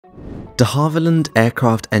De Havilland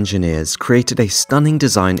aircraft engineers created a stunning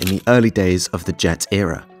design in the early days of the jet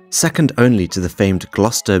era, second only to the famed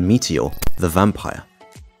Gloucester Meteor, the Vampire.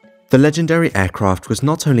 The legendary aircraft was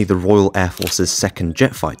not only the Royal Air Force's second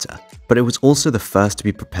jet fighter, but it was also the first to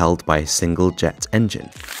be propelled by a single jet engine.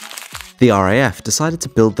 The RAF decided to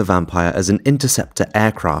build the Vampire as an interceptor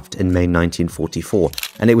aircraft in May 1944,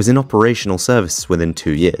 and it was in operational service within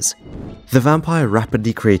 2 years. The Vampire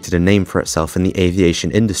rapidly created a name for itself in the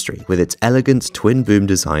aviation industry with its elegant twin-boom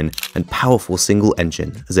design and powerful single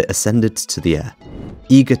engine as it ascended to the air,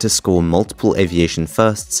 eager to score multiple aviation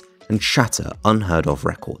firsts and shatter unheard-of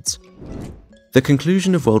records. The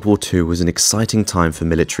conclusion of World War II was an exciting time for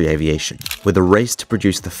military aviation, with a race to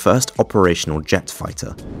produce the first operational jet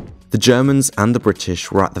fighter. The Germans and the British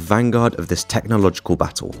were at the vanguard of this technological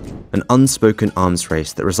battle, an unspoken arms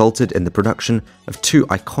race that resulted in the production of two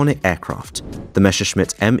iconic aircraft, the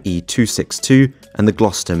Messerschmitt Me-262 and the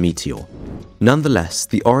Gloucester Meteor. Nonetheless,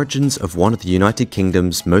 the origins of one of the United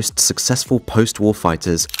Kingdom's most successful post-war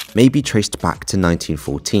fighters may be traced back to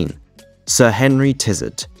 1914. Sir Henry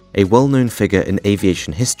Tizard, a well-known figure in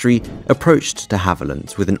aviation history, approached de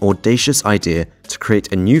Havilland with an audacious idea to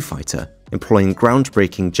create a new fighter employing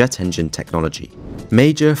groundbreaking jet engine technology.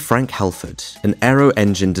 Major Frank Halford, an aero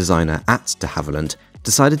engine designer at de Havilland,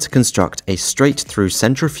 decided to construct a straight-through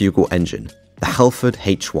centrifugal engine, the Halford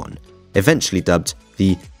H1, eventually dubbed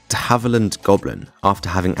the de Havilland Goblin after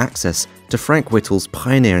having access to Frank Whittle's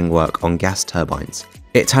pioneering work on gas turbines.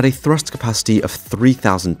 It had a thrust capacity of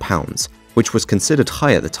 3,000 pounds, which was considered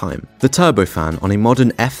high at the time. The turbofan on a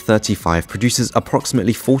modern F-35 produces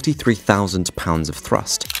approximately 43,000 pounds of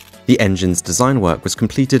thrust. The engine's design work was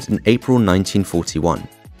completed in April 1941,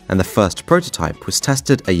 and the first prototype was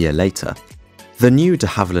tested a year later. The new de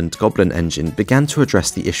Havilland Goblin engine began to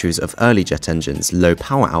address the issues of early jet engines' low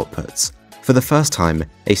power outputs. For the first time,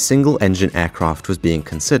 a single-engine aircraft was being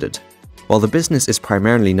considered. While the business is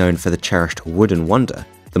primarily known for the cherished wooden wonder,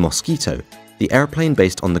 the Mosquito, the airplane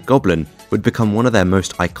based on the Goblin would become one of their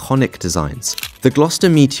most iconic designs. The Gloucester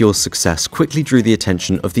Meteor's success quickly drew the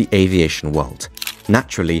attention of the aviation world.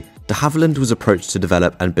 Naturally, de Havilland was approached to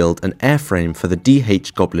develop and build an airframe for the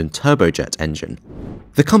DH Goblin turbojet engine.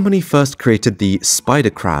 The company first created the Spider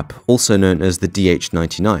Crab, also known as the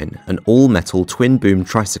DH-99, an all-metal twin-boom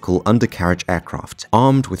tricycle undercarriage aircraft,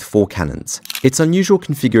 armed with 4 cannons. Its unusual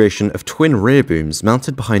configuration of twin rear booms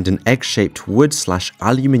mounted behind an egg-shaped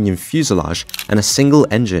wood/aluminium fuselage and a single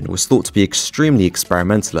engine was thought to be extremely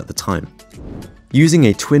experimental at the time. Using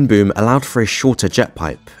a twin boom allowed for a shorter jet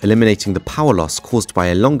pipe, eliminating the power loss caused by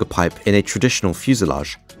a longer pipe in a traditional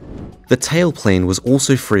fuselage. The tailplane was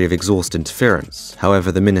also free of exhaust interference,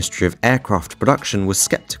 however the Ministry of Aircraft Production was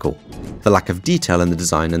skeptical. The lack of detail in the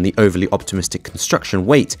design and the overly optimistic construction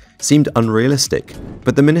weight seemed unrealistic,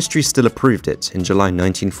 but the ministry still approved it in July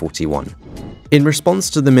 1941. In response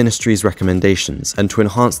to the ministry's recommendations and to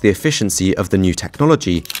enhance the efficiency of the new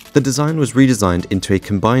technology, the design was redesigned into a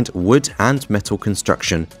combined wood and metal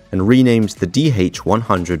construction and renamed the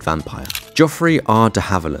DH-100 Vampire. Geoffrey R. de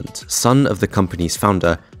Havilland, son of the company's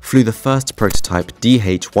founder, flew the first prototype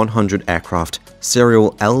DH-100 aircraft,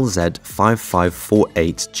 serial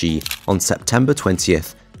LZ5548G, on September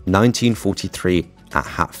 20th, 1943 at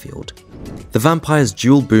Hatfield. The Vampire's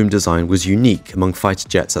dual-boom design was unique among fighter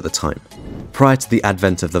jets at the time. Prior to the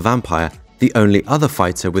advent of the Vampire, the only other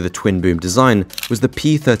fighter with a twin-boom design was the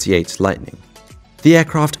P-38 Lightning. The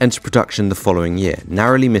aircraft entered production the following year,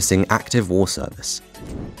 narrowly missing active war service.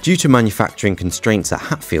 Due to manufacturing constraints at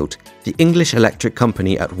Hatfield, the English electric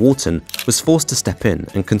company at Wharton was forced to step in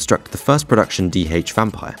and construct the first production DH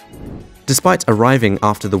Vampire. Despite arriving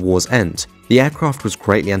after the war's end, the aircraft was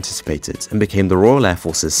greatly anticipated and became the Royal Air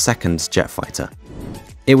Force's second jet fighter.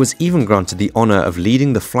 It was even granted the honour of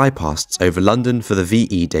leading the flypasts over London for the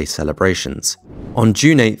VE Day celebrations. On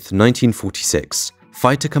June 8, 1946,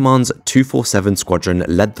 Fighter Command's 247 Squadron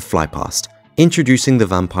led the flypast, introducing the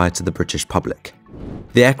Vampire to the British public.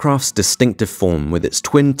 The aircraft's distinctive form with its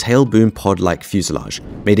twin tail-boom pod-like fuselage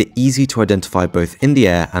made it easy to identify both in the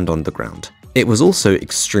air and on the ground. It was also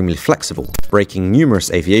extremely flexible, breaking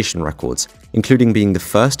numerous aviation records, including being the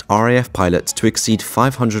first RAF pilot to exceed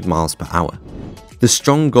 500 miles per hour. The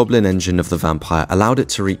strong Goblin engine of the Vampire allowed it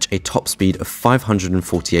to reach a top speed of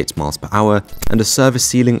 548 miles per hour and a service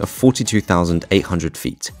ceiling of 42,800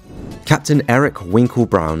 feet. Captain Eric Winkle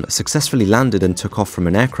Brown successfully landed and took off from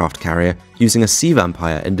an aircraft carrier using a Sea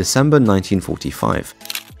Vampire in December 1945,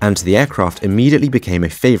 and the aircraft immediately became a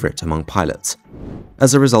favourite among pilots.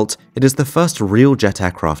 As a result, it is the first real jet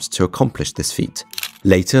aircraft to accomplish this feat.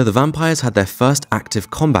 Later, the vampires had their first active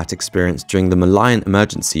combat experience during the Malayan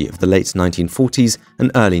emergency of the late 1940s and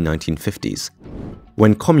early 1950s,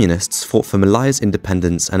 when communists fought for Malaya's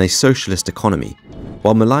independence and a socialist economy.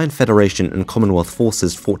 While Malayan Federation and Commonwealth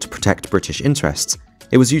forces fought to protect British interests,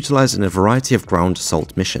 it was utilised in a variety of ground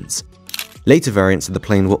assault missions. Later variants of the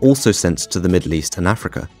plane were also sent to the Middle East and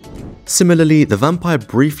Africa. Similarly, the Vampire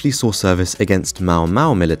briefly saw service against Mau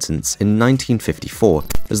Mau militants in 1954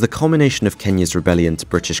 as the culmination of Kenya's rebellion to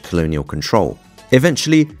British colonial control.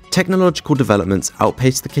 Eventually, technological developments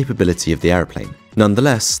outpaced the capability of the aeroplane.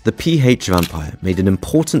 Nonetheless, the PH Vampire made an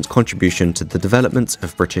important contribution to the development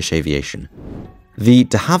of British aviation. The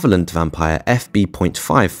de Havilland Vampire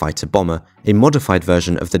FB.5 fighter bomber, a modified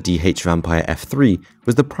version of the DH Vampire F3,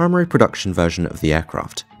 was the primary production version of the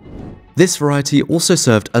aircraft. This variety also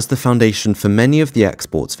served as the foundation for many of the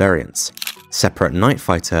exports variants. Separate night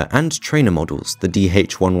fighter and trainer models, the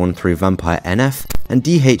DH-113 Vampire NF and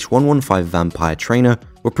DH-115 Vampire Trainer,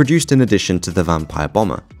 were produced in addition to the Vampire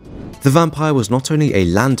Bomber. The Vampire was not only a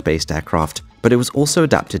land-based aircraft, but it was also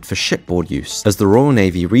adapted for shipboard use, as the Royal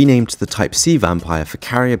Navy renamed the Type C Vampire for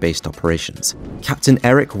carrier-based operations. Captain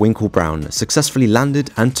Eric Winkle Brown successfully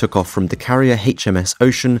landed and took off from the carrier HMS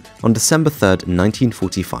Ocean on December 3,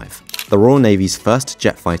 1945. The Royal Navy's first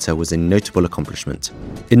jet fighter was a notable accomplishment.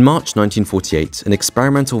 In March 1948, an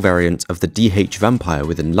experimental variant of the DH Vampire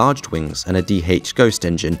with enlarged wings and a DH Ghost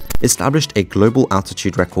engine established a global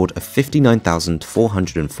altitude record of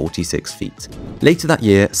 59,446 feet. Later that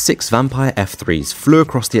year, 6 Vampire F3s flew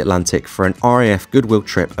across the Atlantic for an RAF Goodwill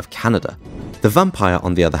trip of Canada. The Vampire,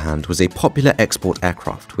 on the other hand, was a popular export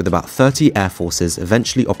aircraft, with about 30 air forces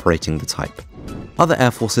eventually operating the type. Other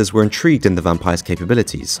air forces were intrigued in the Vampire's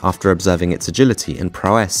capabilities after observing its agility and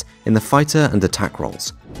prowess in the fighter and attack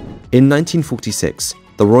roles. In 1946,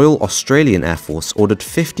 the Royal Australian Air Force ordered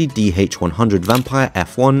 50 DH-100 Vampire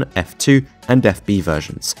F1, F2 and FB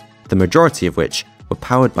versions, the majority of which were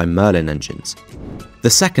powered by Merlin engines. The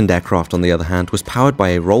second aircraft, on the other hand, was powered by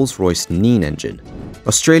a Rolls-Royce Nene engine.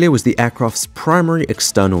 Australia was the aircraft's primary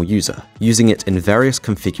external user, using it in various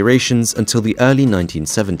configurations until the early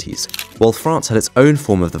 1970s, while France had its own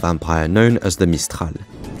form of the Vampire known as the Mistral.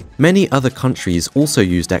 Many other countries also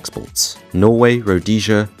used exports: Norway,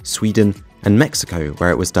 Rhodesia, Sweden, and Mexico, where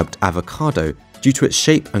it was dubbed Avocado due to its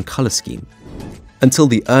shape and colour scheme. Until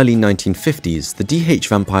the early 1950s, the DH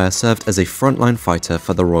Vampire served as a frontline fighter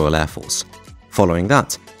for the Royal Air Force. Following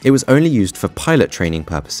that, it was only used for pilot training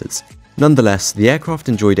purposes. Nonetheless, the aircraft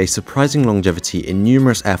enjoyed a surprising longevity in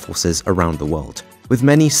numerous air forces around the world, with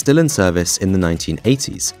many still in service in the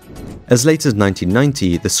 1980s. As late as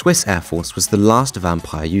 1990, the Swiss Air Force was the last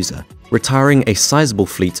Vampire user, retiring a sizable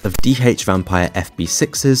fleet of DH Vampire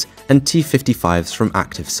FB6s and T-55s from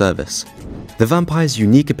active service. The Vampire's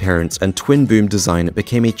unique appearance and twin-boom design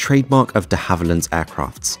became a trademark of de Havilland's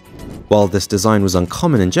aircrafts. While this design was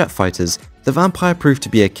uncommon in jet fighters, the Vampire proved to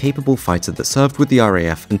be a capable fighter that served with the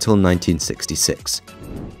RAF until 1966.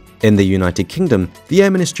 In the United Kingdom, the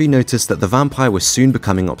Air Ministry noticed that the Vampire was soon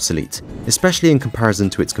becoming obsolete, especially in comparison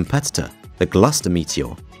to its competitor, the Gloucester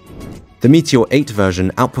Meteor. The Meteor 8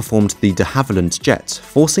 version outperformed the de Havilland jet,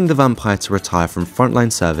 forcing the Vampire to retire from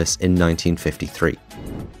frontline service in 1953.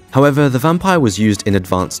 However, the Vampire was used in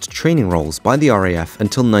advanced training roles by the RAF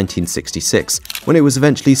until 1966, when it was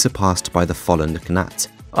eventually surpassed by the Folland Gnat.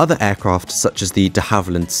 Other aircraft, such as the de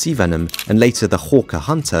Havilland Sea Venom and later the Hawker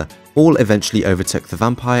Hunter, all eventually overtook the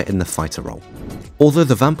Vampire in the fighter role. Although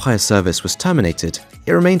the Vampire service was terminated,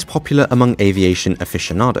 it remained popular among aviation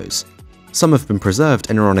aficionados. Some have been preserved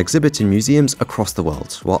and are on exhibit in museums across the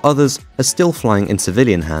world, while others are still flying in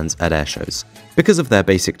civilian hands at airshows. Because of their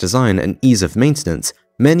basic design and ease of maintenance,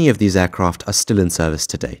 many of these aircraft are still in service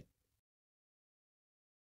today.